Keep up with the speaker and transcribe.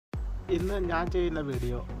ഇന്ന് ഞാൻ ചെയ്യുന്ന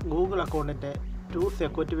വീഡിയോ ഗൂഗിൾ അക്കൗണ്ടിൻ്റെ 2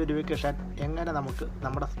 സെക്യൂരിറ്റി വെരിഫിക്കേഷൻ എങ്ങനെ നമുക്ക്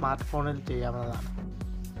നമ്മുടെ സ്മാർട്ട് ഫോണിൽ ചെയ്യാവുന്നതാണ്.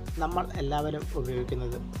 നമ്മൾ എല്ലാവരും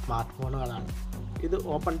ഉപയോഗിക്കുന്നത് സ്മാർട്ട് ഫോണുകളാണ്. ഇത്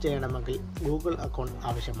ഓപ്പൺ ചെയ്യണമെങ്കിൽ ഗൂഗിൾ അക്കൗണ്ട്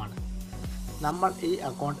ആവശ്യമാണ്. നമ്മൾ ഈ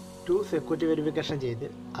അക്കൗണ്ട് 2 സെക്യൂരിറ്റി വെരിഫിക്കേഷൻ ചെയ്ത്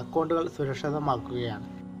അക്കൗണ്ടുകൾ സുരക്ഷിതമാക്കുകയാണ്.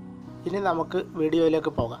 ഇനി നമുക്ക്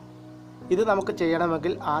വീഡിയോയിലേക്ക് പോകാം. ഇത് നമുക്ക്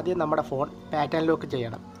ചെയ്യണമെങ്കിൽ ആദ്യം നമ്മുടെ ഫോൺ പാറ്റേൺ ലോക്ക്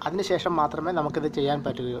ചെയ്യണം. അതിനുശേഷം മാത്രമേ നമുക്കിത് ചെയ്യാൻ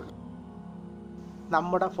പറ്റുകയുള്ളൂ.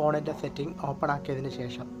 നമ്മുടെ ഫോണിൻ്റെ സെറ്റിംഗ് ഓപ്പൺ ആക്കിയതിന്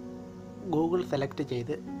ശേഷം ഗൂഗിൾ സെലക്ട്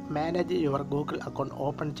ചെയ്ത് manage your Google account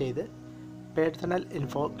open ചെയ്ത് പേഴ്സണൽ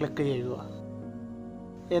ഇൻഫോ ക്ലിക്ക് ചെയ്യുക.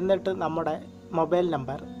 എന്നിട്ട് നമ്മുടെ mobile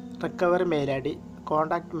number, recovery mail I D,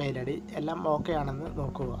 contact mail I D എല്ലാം ഓക്കെ ആണെന്ന്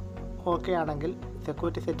നോക്കുക. ഓക്കെ ആണെങ്കിൽ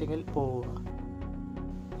സെക്യൂരിറ്റി സെറ്റിങ്ങിൽ പോവുക.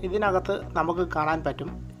 ഇതിനകത്ത് നമുക്ക് കാണാൻ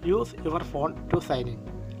പറ്റും use your phone to sign in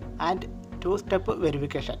and 2 step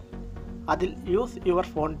verification. അതിൽ use your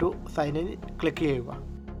phone to sign in click ചെയ്യുക.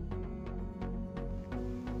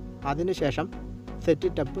 അതിനുശേഷം സെറ്റ്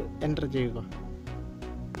സ്റ്റെപ്പ് എൻ്റർ ചെയ്യുക.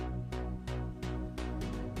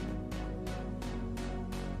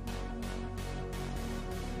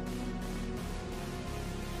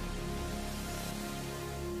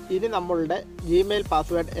 ഇനി നമ്മളുടെ ജിമെയിൽ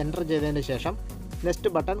പാസ്വേഡ് എൻ്റർ ചെയ്തതിന് ശേഷം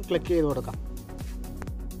നെക്സ്റ്റ് ബട്ടൺ ക്ലിക്ക് ചെയ്ത് കൊടുക്കാം.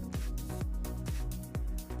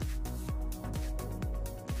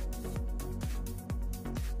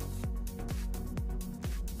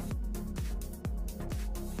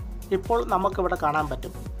 ഇപ്പോൾ നമുക്കിവിടെ കാണാൻ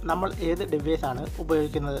പറ്റും നമ്മൾ ഏത് ഡിവൈസാണ്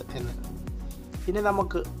ഉപയോഗിക്കുന്നത് എന്ന്. ഇനി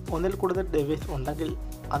നമുക്ക് ഒന്നിൽ കൂടുതൽ ഡിവൈസ് ഉണ്ടെങ്കിൽ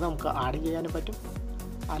അത് നമുക്ക് ആഡ് ചെയ്യാനും പറ്റും.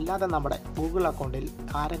 അല്ലാതെ നമ്മുടെ ഗൂഗിൾ അക്കൗണ്ടിൽ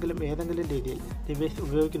ആരെങ്കിലും ഏതെങ്കിലും രീതിയിൽ ഡിവൈസ്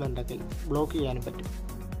ഉപയോഗിക്കുന്നുണ്ടെങ്കിൽ ബ്ലോക്ക് ചെയ്യാനും പറ്റും.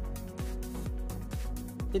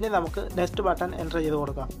 ഇനി നമുക്ക് നെക്സ്റ്റ് ബട്ടൺ എൻ്റർ ചെയ്ത്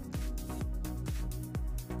കൊടുക്കാം.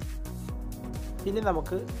 ഇനി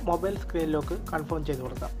നമുക്ക് മൊബൈൽ സ്ക്രീനിലേക്ക് കൺഫേം ചെയ്ത്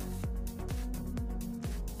കൊടുക്കാം.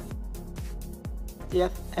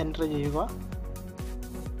 യെസ് എൻ്റർ ചെയ്യുക.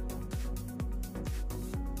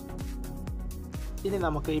 ഇനി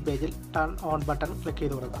നമുക്ക് ഈ പേജിൽ ടേൺ ഓൺ ബട്ടൺ ക്ലിക്ക്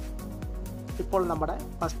ചെയ്ത് കൊടുക്കാം. ഇപ്പോൾ നമ്മുടെ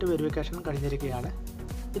ഫസ്റ്റ് വെരിഫിക്കേഷൻ കഴിഞ്ഞിരിക്കുകയാണ്.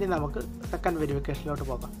 ഇനി നമുക്ക് സെക്കൻഡ് വെരിഫിക്കേഷനിലോട്ട്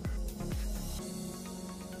പോകാം.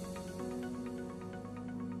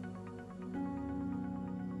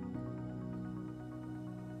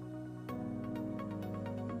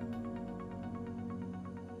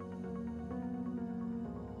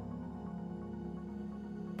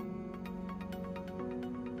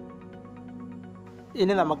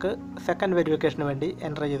 ഇനി നമുക്ക് സെക്കൻഡ് വെരിഫിക്കേഷന് വേണ്ടി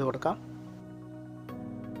എൻ്റർ ചെയ്ത് കൊടുക്കാം.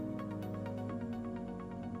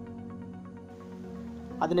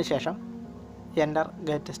 അതിനുശേഷം എൻ്റർ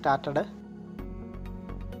ഗെറ്റ് സ്റ്റാർട്ടഡ്,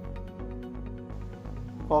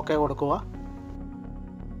 ഓക്കെ കൊടുക്കുക.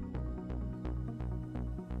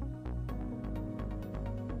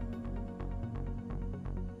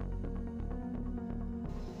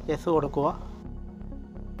 യെസ് കൊടുക്കുക.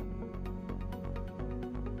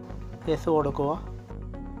 യെസ് കൊടുക്കുക.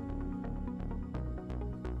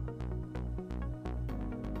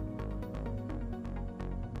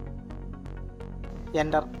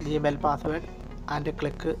 Enter Gmail password and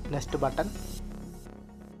click next button.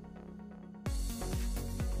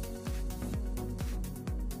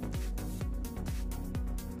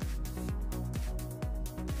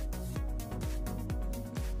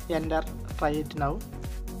 Enter try it now.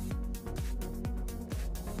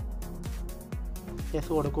 Yes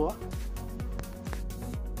കൊടുക്കുക.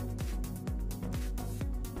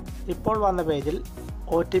 ഇപ്പോൾ വന്ന പേജിൽ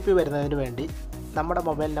OTP വരുന്നതിന് വേണ്ടി നമ്മുടെ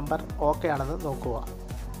മൊബൈൽ നമ്പർ ഓക്കെ ആണെന്ന് നോക്കുക.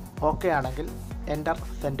 ഓക്കെ ആണെങ്കിൽ എൻ്റർ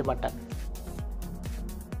സെൻഡ് ബട്ടൺ.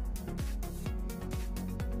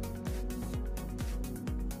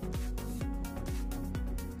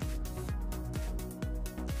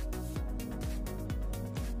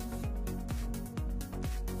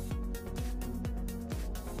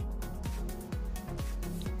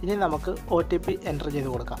 ഇനി നമുക്ക് OTP എൻ്റർ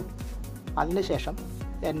ചെയ്ത് കൊടുക്കാം. അതിനുശേഷം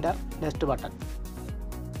enter next button.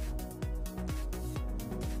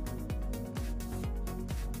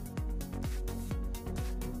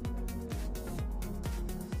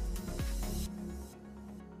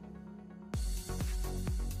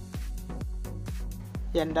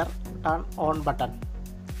 Enter turn on button.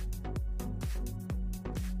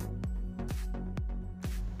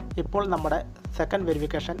 ഇപ്പോൾ നമ്മുടെ സെക്കൻഡ്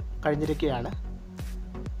വെരിഫിക്കേഷൻ കഴിഞ്ഞിരിക്കുകയാണ്.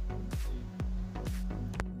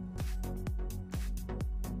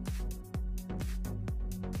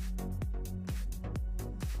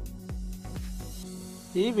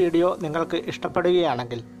 ഈ വീഡിയോ നിങ്ങൾക്ക്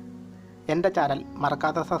ഇഷ്ടപ്പെടുകയാണെങ്കിൽ എൻ്റെ ചാനൽ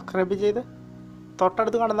മറക്കാതെ സബ്സ്ക്രൈബ് ചെയ്ത്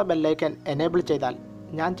തൊട്ടടുത്ത് കാണുന്ന ബെല്ലൈക്കൻ എനേബിൾ ചെയ്താൽ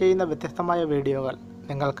ഞാൻ ചെയ്യുന്ന വ്യത്യസ്തമായ വീഡിയോകൾ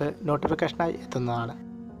നിങ്ങൾക്ക് നോട്ടിഫിക്കേഷനായി എത്തുന്നതാണ്.